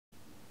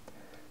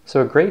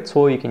So a great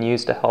tool you can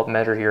use to help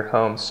measure your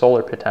home's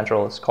solar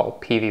potential is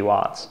called PV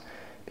Watts.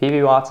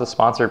 PV Watts is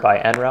sponsored by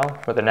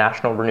NREL, or the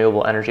National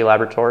Renewable Energy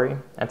Laboratory,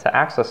 and to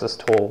access this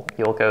tool,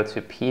 you'll go to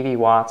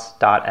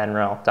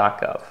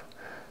pvwatts.nrel.gov.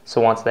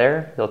 So once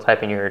there, you'll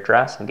type in your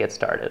address and get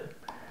started.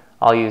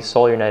 I'll use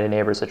Solar United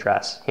Neighbors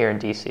address here in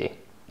DC.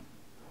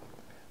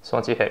 So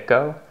once you hit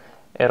go,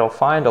 it'll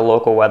find a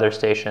local weather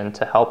station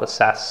to help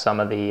assess some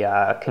of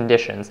the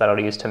conditions that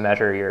it'll use to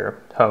measure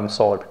your home's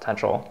solar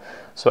potential.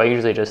 So I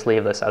usually just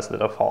leave this as the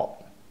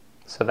default.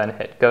 So then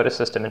hit go to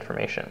system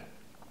information.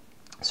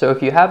 So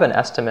if you have an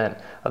estimate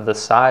of the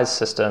size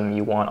system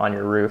you want on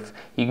your roof,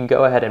 you can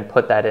go ahead and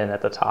put that in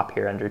at the top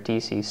here under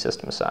DC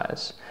system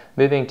size.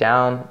 Moving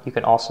down, you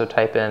can also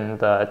type in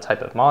the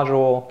type of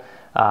module,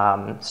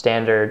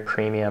 standard,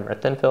 premium, or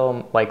thin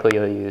film. Likely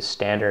you'll use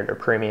standard or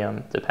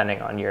premium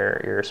depending on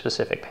your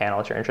specific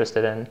panels you're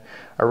interested in.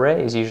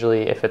 Array is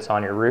usually, if it's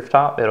on your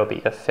rooftop, it'll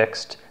be a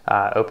fixed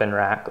open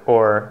rack,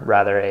 or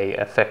rather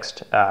a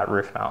fixed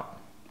roof mount.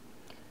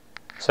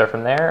 So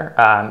from there,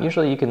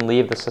 usually you can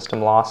leave the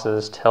system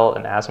losses, tilt,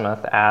 and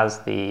azimuth as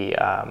the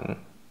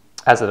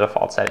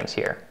default settings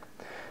here.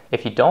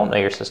 If you don't know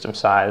your system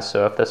size,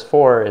 so if this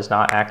 4 is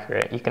not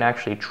accurate, you can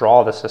actually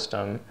draw the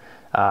system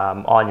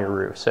on your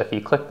roof. So if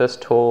you click this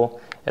tool,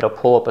 it'll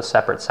pull up a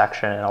separate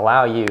section and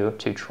allow you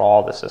to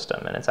draw the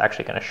system, and it's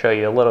actually going to show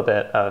you a little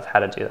bit of how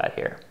to do that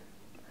here.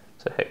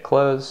 So hit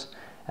close,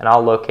 and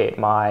I'll locate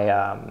my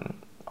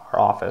our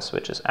office,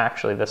 which is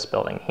actually this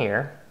building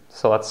here.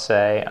 So let's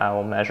say I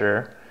will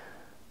measure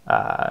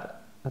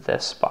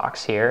this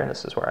box here.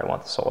 This is where I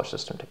want the solar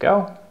system to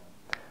go.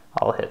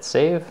 I'll hit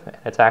save, and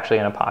it's actually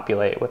going to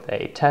populate with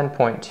a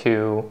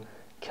 10.2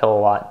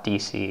 kilowatt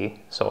DC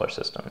solar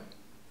system.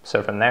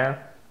 So from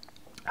there,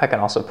 I can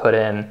also put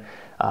in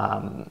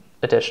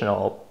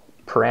additional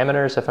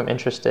parameters if I'm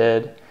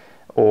interested,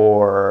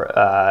 or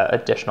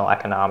additional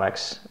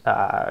economics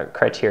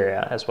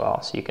criteria as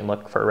well. So you can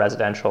look for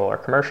residential or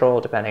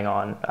commercial depending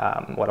on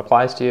what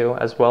applies to you,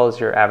 as well as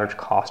your average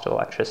cost of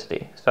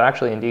electricity. So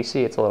actually in DC,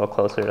 it's a little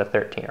closer to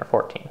 13 or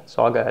 14.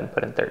 So I'll go ahead and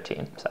put in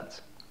 13 cents.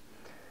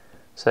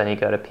 So then you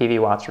go to PV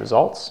Watts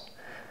results.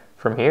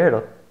 From here,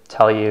 it'll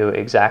tell you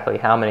exactly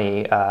how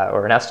many,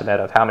 or an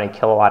estimate of how many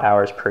kilowatt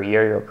hours per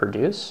year you'll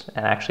produce,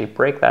 and actually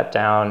break that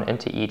down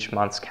into each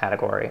month's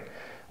category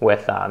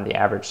with the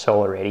average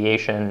solar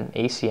radiation,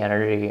 AC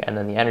energy, and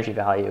then the energy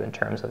value in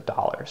terms of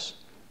dollars.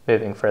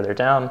 Moving further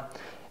down,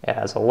 it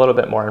has a little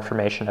bit more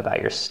information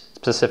about your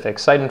specific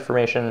site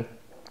information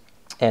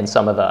and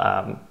some of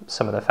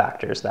the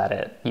factors that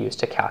it used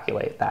to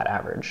calculate that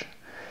average.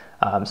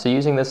 So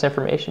using this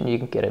information, you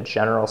can get a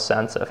general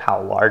sense of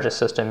how large a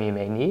system you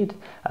may need,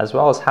 as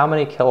well as how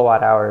many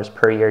kilowatt hours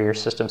per year your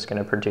system's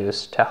going to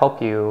produce to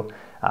help you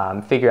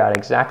figure out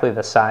exactly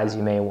the size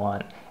you may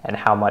want and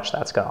how much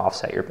that's going to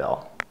offset your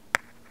bill.